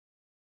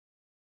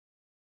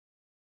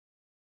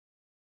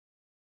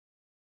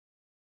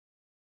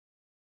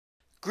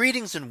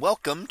Greetings and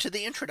welcome to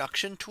the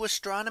introduction to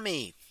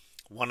astronomy.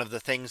 One of the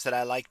things that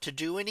I like to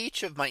do in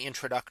each of my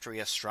introductory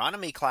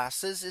astronomy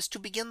classes is to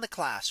begin the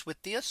class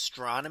with the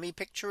astronomy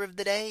picture of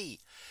the day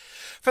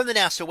from the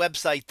NASA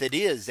website, that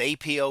is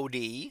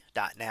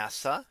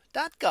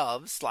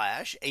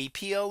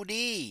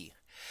apod.nasa.gov/apod.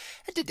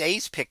 And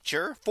today's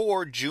picture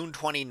for June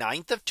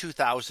 29th of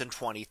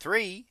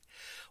 2023.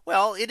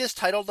 Well, it is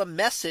titled "A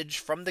Message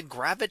from the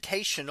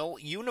Gravitational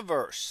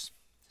Universe."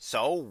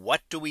 So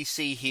what do we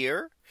see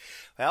here?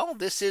 Well,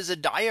 this is a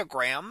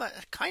diagram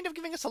kind of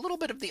giving us a little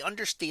bit of the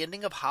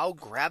understanding of how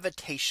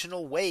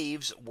gravitational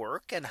waves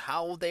work and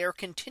how they are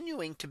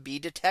continuing to be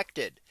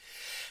detected.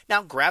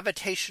 Now,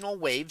 gravitational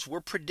waves were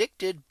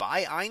predicted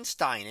by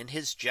Einstein in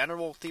his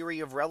general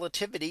theory of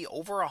relativity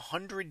over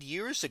 100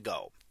 years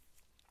ago.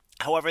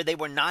 However, they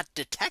were not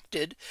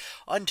detected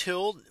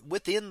until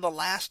within the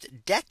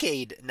last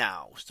decade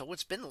now. So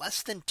it's been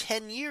less than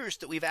 10 years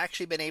that we've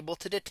actually been able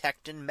to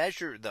detect and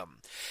measure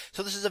them.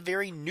 So this is a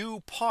very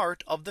new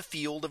part of the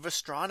field of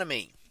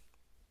astronomy.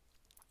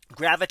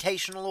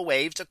 Gravitational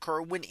waves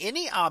occur when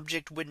any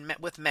object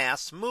with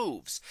mass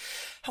moves.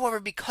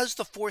 However, because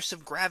the force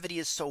of gravity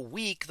is so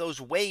weak,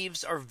 those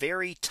waves are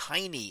very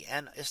tiny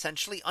and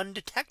essentially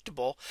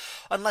undetectable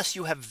unless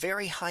you have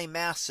very high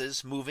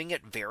masses moving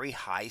at very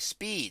high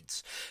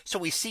speeds. So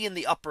we see in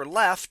the upper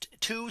left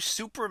two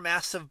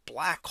supermassive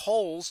black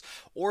holes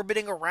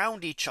orbiting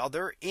around each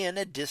other in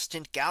a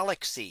distant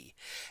galaxy.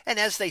 And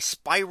as they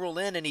spiral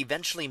in and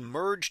eventually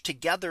merge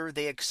together,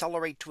 they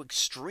accelerate to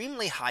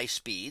extremely high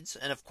speeds.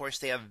 And of course,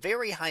 they have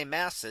very high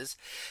masses,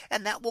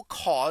 and that will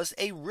cause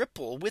a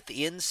ripple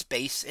within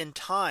space and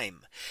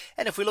time.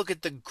 And if we look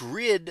at the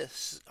grid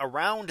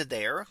around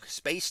there,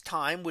 space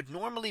time would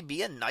normally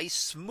be a nice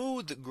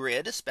smooth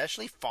grid,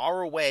 especially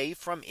far away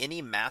from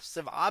any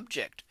massive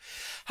object.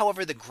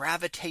 However, the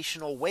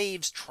gravitational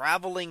waves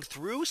traveling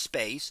through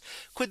space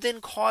could then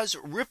cause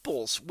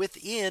ripples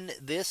within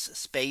this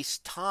space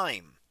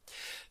time.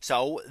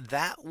 So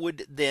that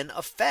would then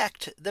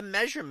affect the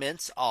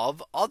measurements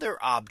of other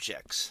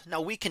objects.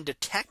 Now we can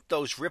detect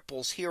those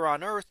ripples here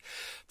on Earth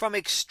from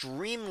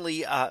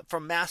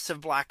from massive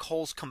black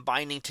holes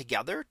combining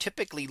together,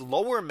 typically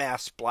lower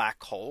mass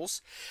black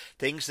holes,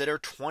 things that are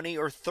 20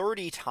 or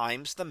 30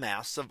 times the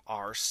mass of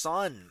our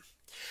sun.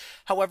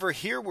 However,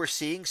 here we're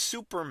seeing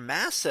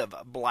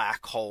supermassive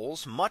black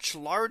holes, much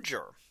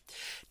larger.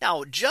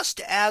 Now,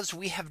 just as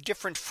we have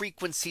different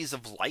frequencies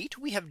of light,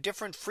 we have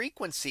different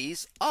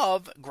frequencies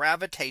of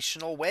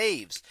gravitational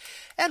waves.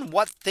 And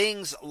what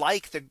things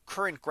like the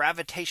current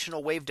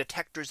gravitational wave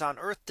detectors on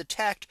Earth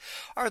detect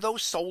are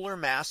those solar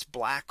mass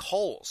black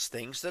holes,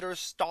 things that are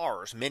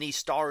stars, many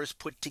stars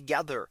put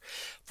together,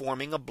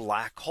 forming a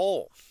black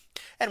hole.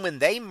 And when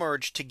they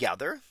merge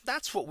together,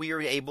 that's what we are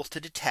able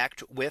to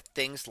detect with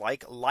things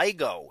like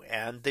LIGO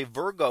and the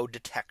Virgo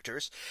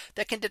detectors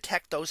that can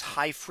detect those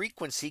high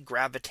frequency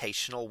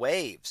gravitational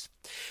waves.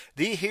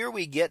 Here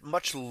we get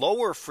much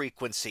lower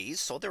frequencies,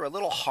 so they're a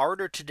little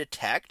harder to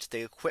detect.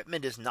 The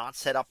equipment is not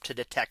set up to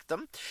detect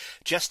them,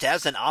 just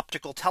as an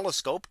optical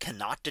telescope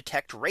cannot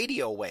detect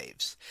radio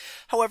waves.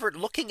 However,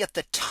 looking at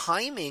the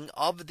timing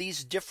of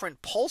these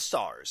different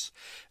pulsars,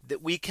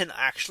 that we can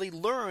actually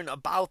learn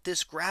about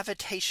this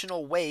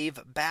gravitational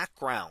wave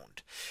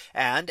background.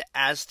 And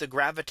as the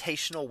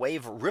gravitational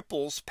wave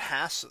ripples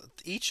past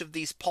each of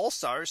these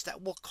pulsars,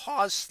 that will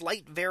cause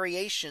slight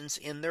variations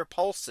in their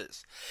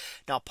pulses.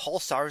 Now, pulsars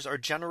are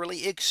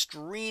generally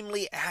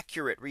extremely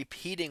accurate,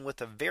 repeating with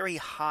a very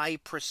high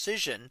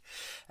precision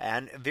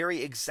and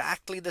very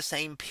exactly the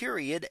same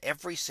period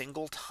every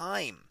single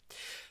time.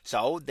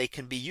 So they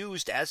can be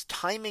used as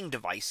timing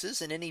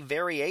devices, and any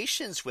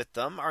variations with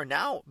them are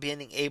now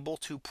being able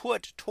to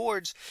put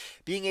towards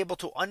being able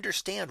to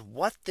understand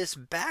what this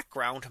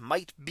background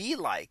might be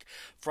like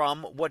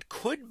from what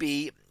could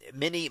be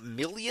many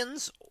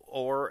millions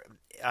or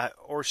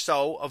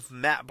so of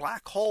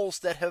black holes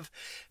that have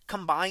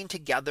combined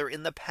together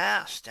in the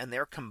past, and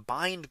their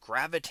combined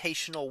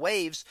gravitational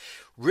waves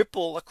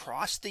ripple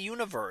across the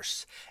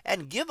universe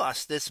and give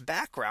us this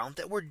background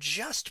that we're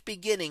just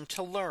beginning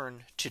to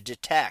learn to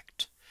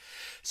detect.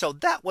 So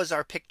that was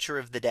our picture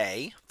of the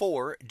day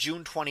for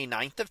June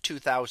 29th of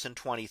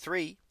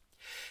 2023.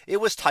 It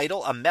was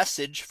titled "A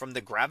Message from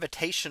the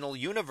Gravitational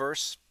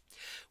Universe."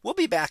 We'll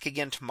be back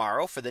again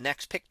tomorrow for the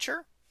next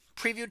picture,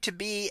 previewed to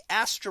be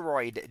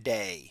Asteroid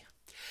Day.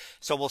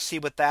 So we'll see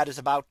what that is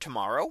about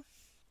tomorrow.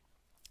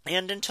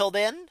 And until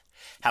then,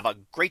 have a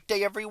great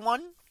day,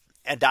 everyone,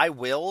 and I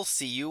will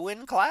see you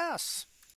in class.